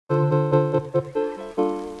Welcome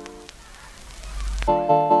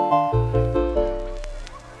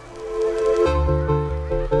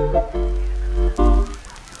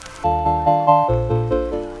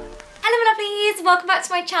back to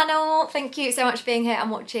my channel. Thank you so much for being here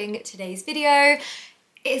and watching today's video.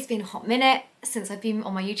 It has been a hot minute since I've been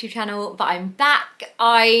on my YouTube channel, but I'm back.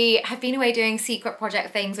 I have been away doing secret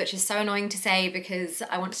project things, which is so annoying to say because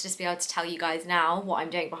I want to just be able to tell you guys now what I'm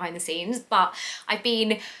doing behind the scenes, but I've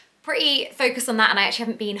been pretty focused on that and I actually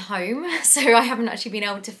haven't been home, so I haven't actually been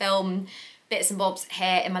able to film bits and bobs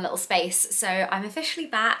here in my little space. So I'm officially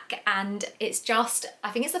back and it's just,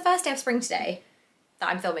 I think it's the first day of spring today that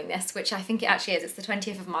I'm filming this, which I think it actually is. It's the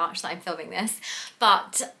 20th of March that I'm filming this.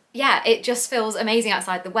 But yeah, it just feels amazing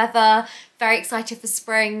outside. The weather, very excited for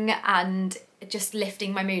spring and just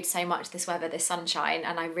lifting my mood so much, this weather, this sunshine.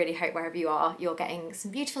 And I really hope wherever you are, you're getting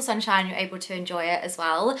some beautiful sunshine, you're able to enjoy it as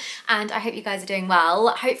well. And I hope you guys are doing well.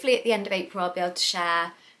 Hopefully at the end of April, I'll be able to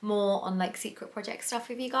share more on like secret project stuff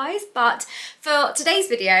with you guys. But for today's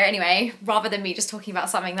video anyway, rather than me just talking about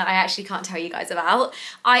something that I actually can't tell you guys about,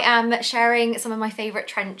 I am sharing some of my favorite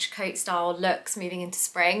trench coat style looks moving into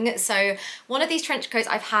spring. So one of these trench coats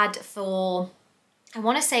I've had for, I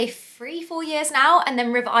want to say 3-4 years now, and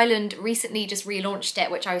then River Island recently just relaunched it,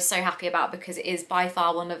 which I was so happy about because it is by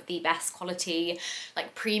far one of the best quality,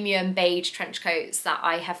 like premium beige trench coats that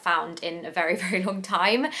I have found in a very, very long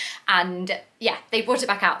time. And yeah, they brought it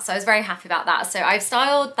back out, so I was very happy about that. So I've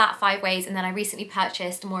styled that 5 ways, and then I recently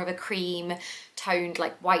purchased more of a cream toned,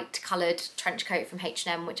 like white coloured trench coat from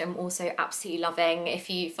H&M, which I'm also absolutely loving. If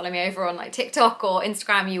you follow me over on like TikTok or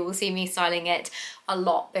Instagram, you will see me styling it a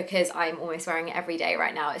lot because I'm almost wearing it every day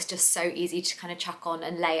right now. It's just so easy to kind of chuck on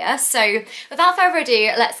and layer. So without further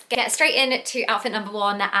ado, let's get straight into outfit number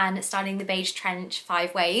 1 and styling the beige trench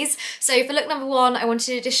 5 ways. So for look number 1, I wanted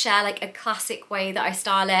to just share like a classic way that I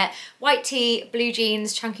style it. White tee, blue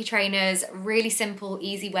jeans, chunky trainers, really simple,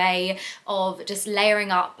 easy way of just layering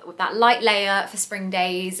up with that light layer for spring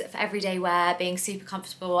days, for everyday wear, being super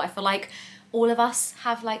comfortable. I feel like all of us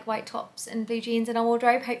have like white tops and blue jeans in our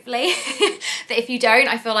wardrobe, hopefully. But if you don't,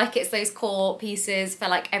 I feel like it's those core pieces for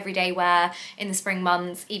like everyday wear in the spring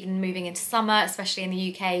months, even moving into summer, especially in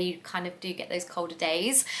the UK, you kind of do get those colder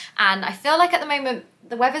days. And I feel like at the moment,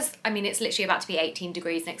 the weather's, I mean, it's literally about to be 18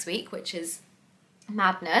 degrees next week, which is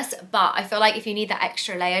madness, but I feel like if you need that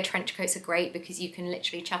extra layer, trench coats are great because you can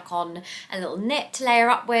literally chuck on a little knit to layer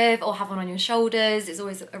up with or have one on your shoulders. It's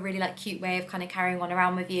always a really like cute way of kind of carrying one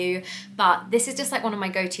around with you, but this is just like one of my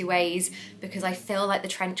go-to ways because I feel like the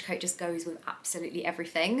trench coat just goes with absolutely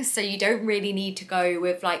everything, so you don't really need to go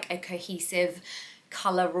with like a cohesive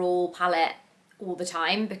colour rule palette all the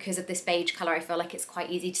time. Because of this beige colour, I feel like it's quite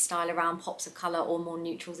easy to style around pops of colour or more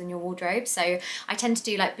neutrals in your wardrobe. So I tend to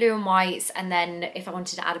do like blue and whites, and then if I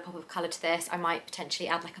wanted to add a pop of colour to this, I might potentially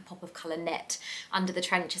add like a pop of colour knit under the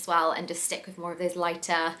trench as well, and just stick with more of those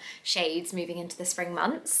lighter shades moving into the spring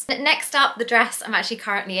months. Next up, the dress I'm actually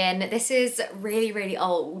currently in. This is really, really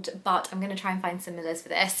old, but I'm going to try and find similars for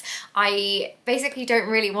this. I basically don't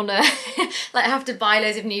really want to like have to buy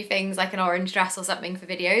loads of new things like an orange dress or something for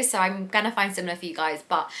videos, so I'm going to find similar for you guys,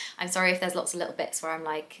 but I'm sorry if there's lots of little bits where I'm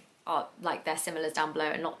like, oh, like they're similars down below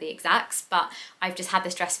and not the exacts. But I've just had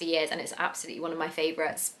this dress for years and it's absolutely one of my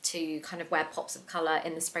favorites to kind of wear pops of color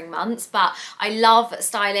in the spring months. But I love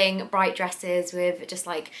styling bright dresses with just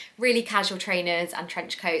like really casual trainers and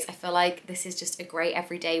trench coats. I feel like this is just a great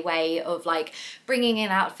everyday way of like bringing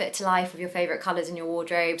an outfit to life with your favorite colors in your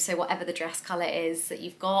wardrobe. So whatever the dress color is that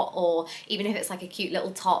you've got, or even if it's like a cute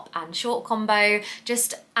little top and short combo,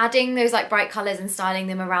 just adding those like bright colors and styling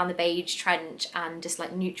them around the beige trench and just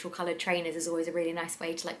like neutral coloured trainers is always a really nice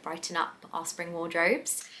way to like brighten up our spring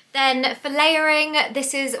wardrobes. Then for layering,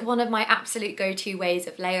 this is one of my absolute go-to ways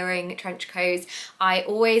of layering trench coats. I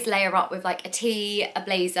always layer up with like a tee, a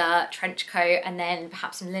blazer, trench coat, and then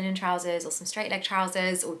perhaps some linen trousers or some straight leg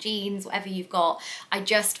trousers or jeans, whatever you've got. I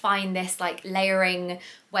just find this like layering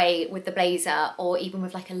way with the blazer, or even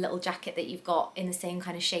with like a little jacket that you've got in the same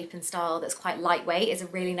kind of shape and style that's quite lightweight, is a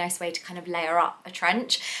really nice way to kind of layer up a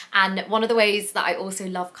trench. And one of the ways that I also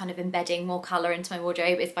love kind of embedding more colour into my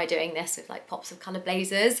wardrobe is by doing this with like pops of colour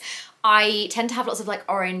blazers. I tend to have lots of like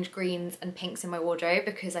orange, greens and pinks in my wardrobe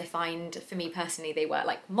because I find, for me personally, they work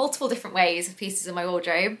like multiple different ways of pieces in my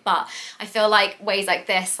wardrobe. But I feel like ways like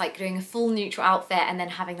this, like doing a full neutral outfit and then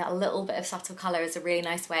having that little bit of subtle colour, is a really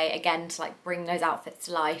nice way again to like bring those outfits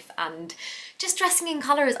to life. And just dressing in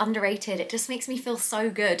colour is underrated. It just makes me feel so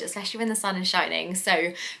good, especially when the sun is shining.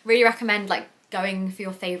 So really recommend like going for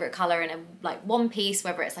your favorite color in a like one piece,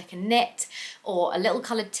 whether it's like a knit or a little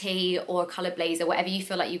colored tee or a colored blazer, whatever you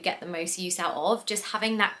feel like you get the most use out of, just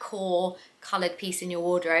having that core colored piece in your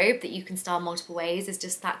wardrobe that you can style multiple ways is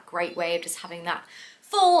just that great way of just having that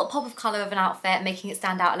full pop of colour of an outfit, making it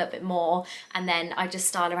stand out a little bit more. And then I just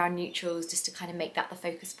style around neutrals just to kind of make that the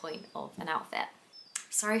focus point of an outfit.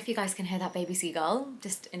 Sorry if you guys can hear that baby seagull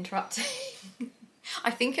just interrupting.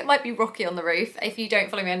 I think it might be Rocky on the roof. If you don't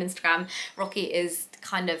follow me on Instagram, Rocky is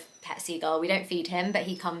kind of pet seagull. We don't feed him, but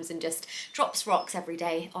he comes and just drops rocks every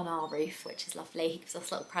day on our roof, which is lovely. He gives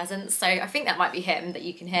us little presents. So I think that might be him that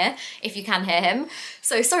you can hear, if you can hear him.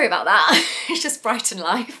 So sorry about that. It's just Brighton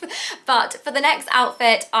life. But for the next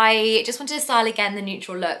outfit, I just wanted to style again the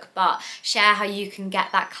neutral look, but share how you can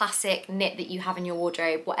get that classic knit that you have in your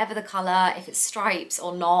wardrobe, whatever the colour, if it's stripes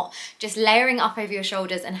or not, just layering up over your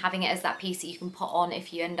shoulders and having it as that piece that you can put on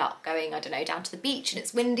if you end up going, I don't know, down to the beach and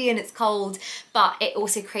it's windy and it's cold. But it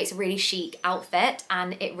also creates a really chic outfit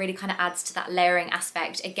and it really kind of adds to that layering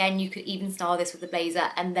aspect. Again, you could even style this with the blazer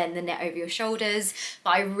and then the knit over your shoulders,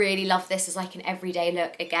 but I really love this as like an everyday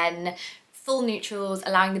look. Again, full neutrals,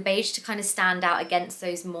 allowing the beige to kind of stand out against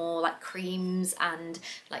those more like creams and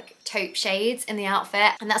like taupe shades in the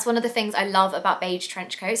outfit. And that's one of the things I love about beige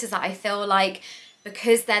trench coats, is that I feel like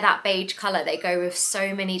because they're that beige colour, they go with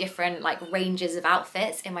so many different like ranges of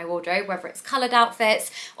outfits in my wardrobe, whether it's coloured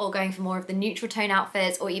outfits or going for more of the neutral tone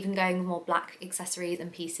outfits or even going with more black accessories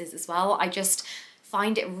and pieces as well. I just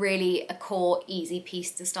find it really a core, easy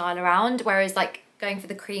piece to style around, whereas like going for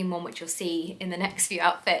the cream one, which you'll see in the next few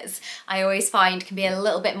outfits, I always find can be a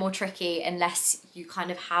little bit more tricky unless you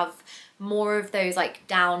kind of have more of those like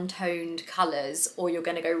down-toned colours, or you're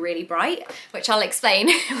going to go really bright, which I'll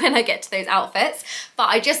explain when I get to those outfits. But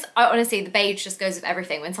I honestly, the beige just goes with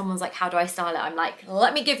everything. When someone's like, how do I style it? I'm like,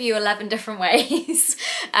 let me give you 11 different ways,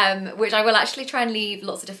 which I will actually try and leave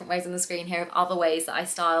lots of different ways on the screen here of other ways that I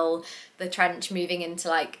style the trench moving into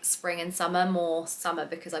like spring and summer, more summer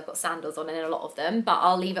because I've got sandals on in a lot of them, but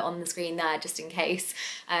I'll leave it on the screen there just in case,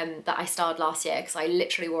 that I styled last year, because I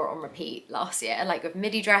literally wore it on repeat last year, like with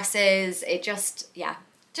midi dresses. It just, yeah,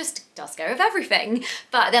 just does go with everything.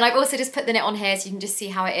 But then I've also just put the knit on here so you can just see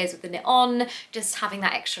how it is with the knit on, just having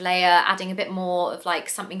that extra layer, adding a bit more of like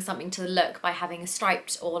something to the look by having a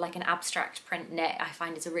striped or like an abstract print knit. I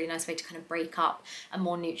find it's a really nice way to kind of break up a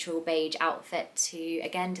more neutral beige outfit to,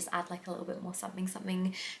 again, just add like a little bit more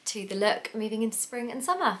something to the look moving into spring and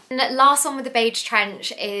summer. And the last one with the beige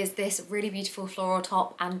trench is this really beautiful floral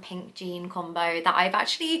top and pink jean combo that I've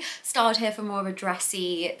actually styled here for more of a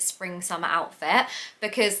dressy spring summer outfit,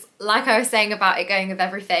 because like I was saying about it going with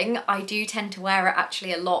everything, I do tend to wear it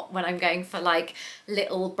actually a lot when I'm going for like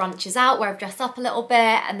little brunches out where I've dressed up a little bit,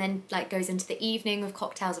 and then like goes into the evening with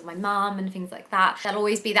cocktails with my mum and things like that. There'll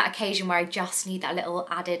always be that occasion where I just need that little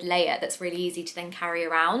added layer that's really easy to then carry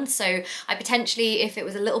around. So I potentially, if it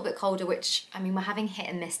was a little bit colder, which I mean we're having hit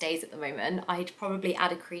and miss days at the moment, I'd probably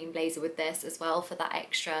add a cream blazer with this as well for that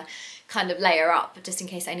extra kind of layer up just in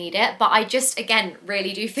case I need it. But I just, again,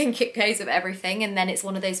 really do think it goes with everything, and then it's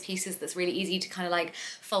one of those pieces that's really easy to kind of like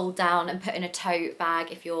fold down and put in a tote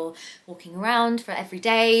bag if you're walking around for every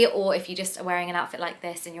day, or if you just are wearing an outfit like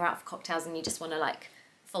this and you're out for cocktails and you just want to like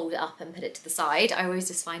fold it up and put it to the side. I always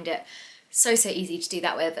just find it so easy to do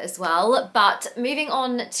that with as well. But moving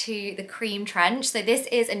on to the cream trench, so this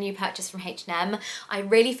is a new purchase from H&M. I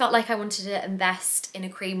really felt like I wanted to invest in a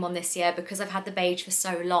cream one this year because I've had the beige for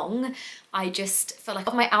so long. I just feel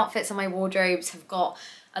like my outfits and my wardrobes have got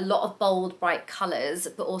a lot of bold, bright colours,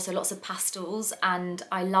 but also lots of pastels, and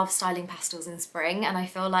I love styling pastels in spring, and I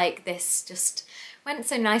feel like this just went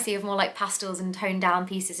so nicely with more like pastels and toned down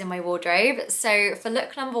pieces in my wardrobe. So for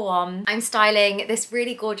look number one, I'm styling this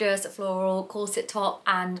really gorgeous floral corset top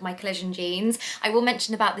and my collision jeans. I will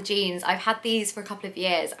mention about the jeans, I've had these for a couple of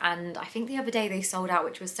years and I think the other day they sold out,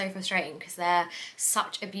 which was so frustrating because they're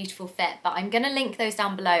such a beautiful fit, but I'm gonna link those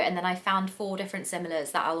down below, and then I found 4 different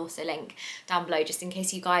similars that I'll also link down below just in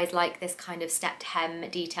case you guys like this kind of stepped hem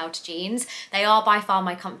detailed jeans. They are by far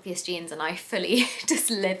my comfiest jeans and I fully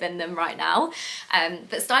just live in them right now.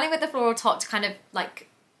 But styling with the floral top to kind of like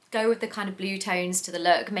go with the kind of blue tones to the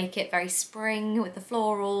look, make it very spring with the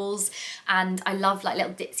florals, and I love like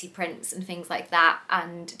little ditzy prints and things like that,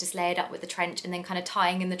 and just layered up with the trench and then kind of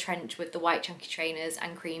tying in the trench with the white chunky trainers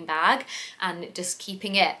and cream bag, and just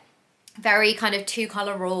keeping it very kind of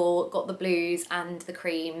 2-colour raw, got the blues and the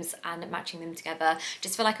creams and matching them together.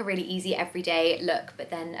 Just feel like a really easy everyday look, but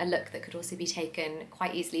then a look that could also be taken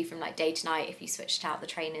quite easily from like day to night if you switched out the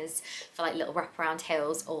trainers for like little wraparound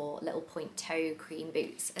heels or little point toe cream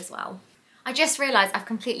boots as well. I just realised I've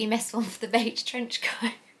completely missed one for the beige trench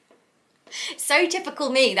coat. So typical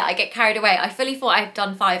me that I get carried away. I fully thought I'd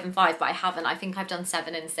done 5 and 5, but I haven't. I think I've done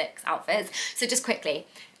 7 and 6 outfits. So just quickly,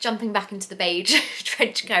 jumping back into the beige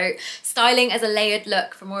trench coat, styling as a layered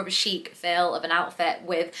look for more of a chic feel of an outfit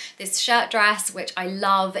with this shirt dress, which I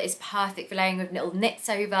love, is perfect for layering with little knits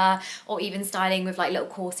over, or even styling with like little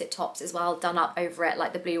corset tops as well, done up over it,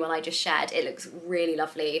 like the blue one I just shared. It looks really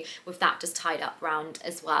lovely with that just tied up round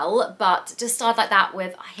as well. But just styled like that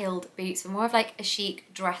with heeled boots for more of like a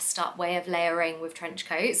chic dressed up way of layering with trench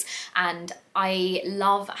coats. And I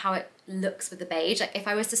love how it looks with the beige. Like if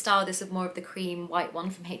I was to style this with more of the cream white one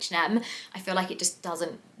from H&M, I feel like it just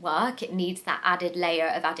doesn't work. It needs that added layer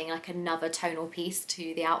of adding like another tonal piece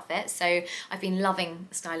to the outfit. So I've been loving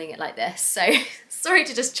styling it like this. So sorry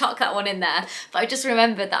to just chuck that one in there, but I just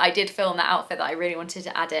remembered that I did film that outfit that I really wanted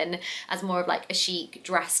to add in as more of like a chic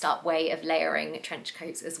dressed up way of layering trench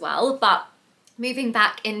coats as well. But moving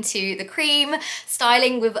back into the cream,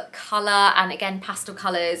 styling with colour and again pastel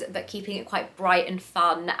colours, but keeping it quite bright and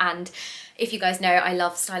fun. And if you guys know, I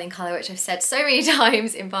love styling colour, which I've said so many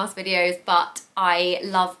times in past videos, but I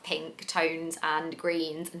love pink tones and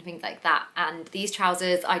greens and things like that. And these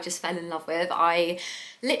trousers I just fell in love with. I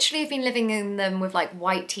literally have been living in them with like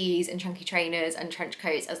white tees and chunky trainers and trench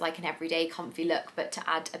coats as like an everyday comfy look, but to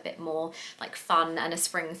add a bit more like fun and a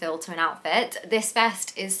spring feel to an outfit. This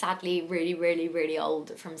vest is sadly really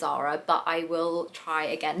old from Zara, but I will try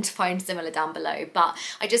again to find similar down below. But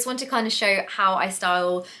I just want to kind of show how I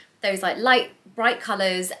style those like light bright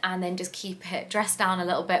colours and then just keep it dressed down a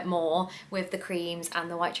little bit more with the creams and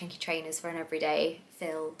the white chunky trainers for an everyday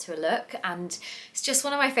feel to a look. And it's just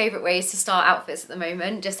one of my favourite ways to style outfits at the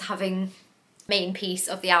moment, just having main piece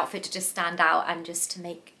of the outfit to just stand out and just to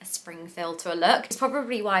make a spring feel to a look. It's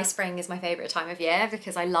probably why spring is my favourite time of year,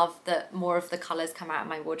 because I love that more of the colours come out of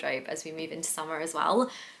my wardrobe as we move into summer as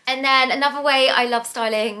well. And then another way I love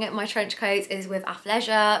styling my trench coats is with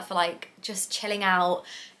athleisure for like just chilling out,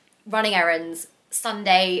 running errands,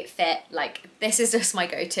 Sunday fit. Like this is just my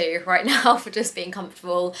go-to right now for just being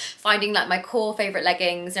comfortable, finding like my core favorite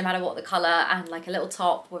leggings no matter what the color, and like a little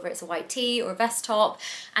top, whether it's a white tee or a vest top,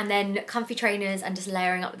 and then comfy trainers and just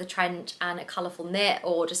layering up with a trench and a colorful knit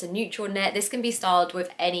or just a neutral knit. This can be styled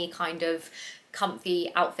with any kind of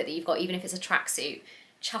comfy outfit that you've got, even if it's a tracksuit.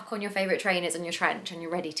 Chuck on your favorite trainers and your trench and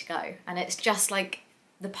you're ready to go, and it's just like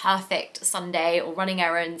the perfect Sunday or running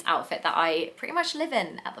errands outfit that I pretty much live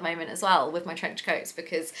in at the moment as well with my trench coats,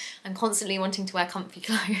 because I'm constantly wanting to wear comfy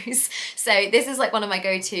clothes. So this is like one of my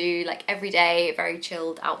go-to like everyday very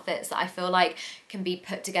chilled outfits that I feel like can be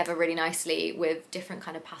put together really nicely with different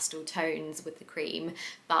kind of pastel tones with the cream,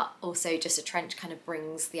 but also just a trench kind of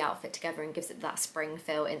brings the outfit together and gives it that spring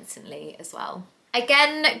feel instantly as well.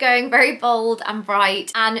 Again, going very bold and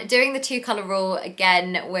bright and doing the 2-colour rule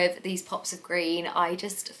again with these pops of green. I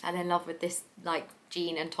just fell in love with this like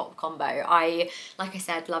jean and top combo. I, like I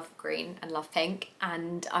said, love green and love pink,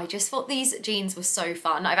 and I just thought these jeans were so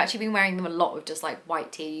fun. I've actually been wearing them a lot with just like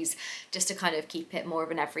white tees just to kind of keep it more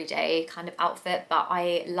of an everyday kind of outfit, but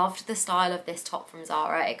I loved the style of this top from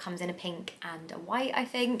Zara. It comes in a pink and a white, I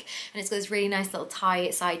think, and it's got this really nice little tie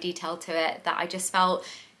side detail to it that I just felt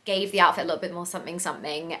gave the outfit a little bit more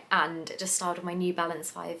something, and just styled with my New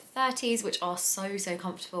Balance 530s, which are so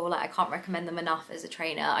comfortable. Like I can't recommend them enough as a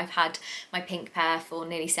trainer. I've had my pink pair for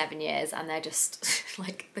nearly 7 years and they're just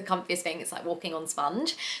like the comfiest thing. It's like walking on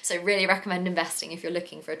sponge. So really recommend investing if you're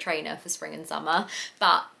looking for a trainer for spring and summer.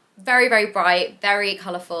 But very bright, very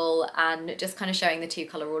colourful, and just kind of showing the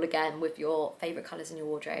 2-colour rule again with your favourite colours in your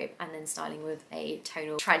wardrobe, and then styling with a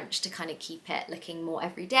tonal trench to kind of keep it looking more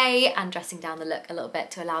everyday and dressing down the look a little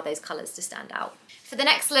bit to allow those colours to stand out. For the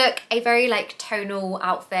next look, a very like tonal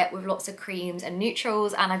outfit with lots of creams and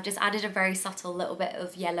neutrals, and I've just added a very subtle little bit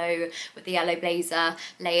of yellow with the yellow blazer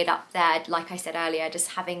layered up there. Like I said earlier,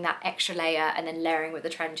 just having that extra layer and then layering with the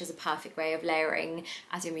trench is a perfect way of layering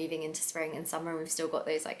as you're moving into spring and summer. We've still got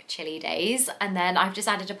those like chilly days. And then I've just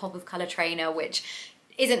added a pop of colour trainer, which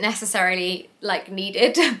isn't necessarily like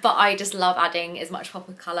needed, but I just love adding as much pop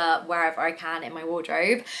of colour wherever I can in my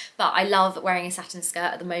wardrobe. But I love wearing a satin skirt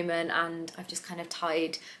at the moment, and I've just kind of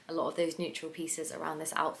tied a lot of those neutral pieces around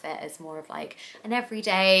this outfit as more of like an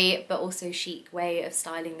everyday but also chic way of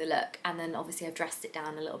styling the look. And then obviously I've dressed it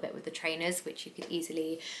down a little bit with the trainers, which you could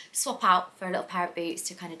easily swap out for a little pair of boots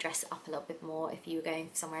to kind of dress it up a little bit more if you were going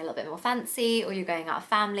somewhere a little bit more fancy, or you're going out with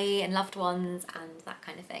family and loved ones and that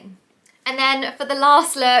kind of thing. And then for the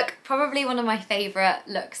last look, probably one of my favourite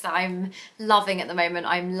looks that I'm loving at the moment.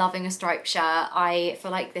 I'm loving a striped shirt. I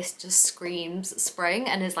feel like this just screams spring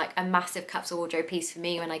and is like a massive capsule wardrobe piece for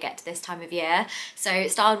me when I get to this time of year. So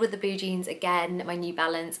styled with the blue jeans again, my New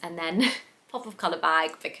Balance, and then pop of colour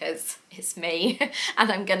bag because it's me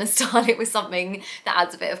and I'm gonna style it with something that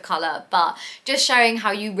adds a bit of colour. But just showing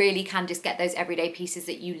how you really can just get those everyday pieces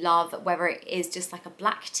that you love, whether it is just like a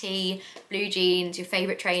black tee, blue jeans, your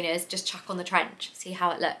favourite trainers, just chuck on the trench, see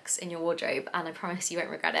how it looks in your wardrobe, and I promise you won't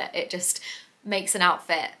regret it. It just makes an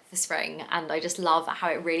outfit for spring, and I just love how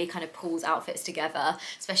it really kind of pulls outfits together,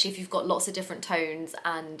 especially if you've got lots of different tones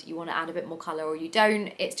and you want to add a bit more colour or you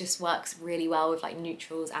don't. It just works really well with like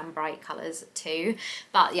neutrals and bright colours too.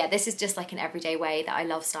 But yeah, this is just like an everyday way that I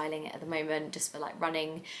love styling it at the moment, just for like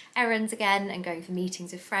running errands again and going for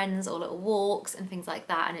meetings with friends or little walks and things like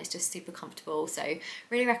that, and it's just super comfortable. So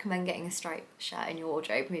really recommend getting a striped shirt in your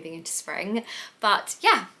wardrobe moving into spring. But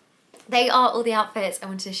yeah, they are all the outfits I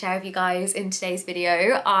wanted to share with you guys in today's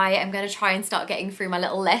video. I am going to try and start getting through my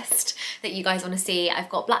little list that you guys want to see. I've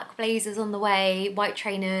got black blazers on the way, white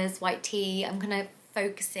trainers, white tee. I'm kind of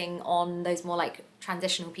focusing on those more like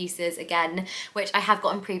transitional pieces again, which I have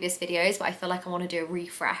got in previous videos, but I feel like I want to do a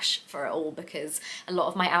refresh for it all because a lot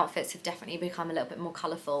of my outfits have definitely become a little bit more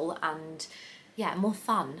colourful and yeah, more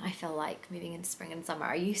fun. I feel like moving into spring and summer.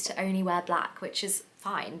 I used to only wear black, which is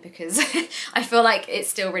fine because I feel like it's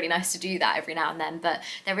still really nice to do that every now and then, but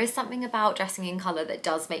there is something about dressing in colour that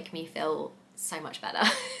does make me feel so much better.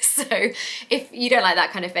 So if you don't like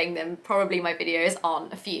that kind of thing, then probably my videos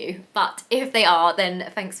aren't for you. But if they are,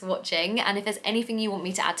 then thanks for watching. And if there's anything you want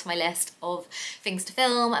me to add to my list of things to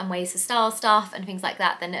film and ways to style stuff and things like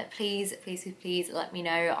that, then please, please, please let me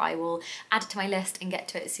know. I will add it to my list and get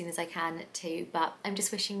to it as soon as I can too. But I'm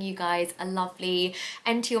just wishing you guys a lovely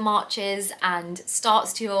end to your Marches and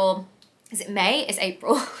starts to your, is it May? It's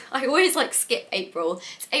April. I always like skip April.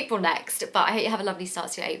 It's April next, but I hope you have a lovely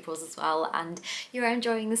start to your Aprils as well and you're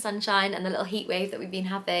enjoying the sunshine and the little heat wave that we've been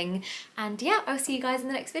having. And yeah, I'll see you guys in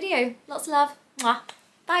the next video. Lots of love. Mwah.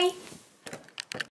 Bye.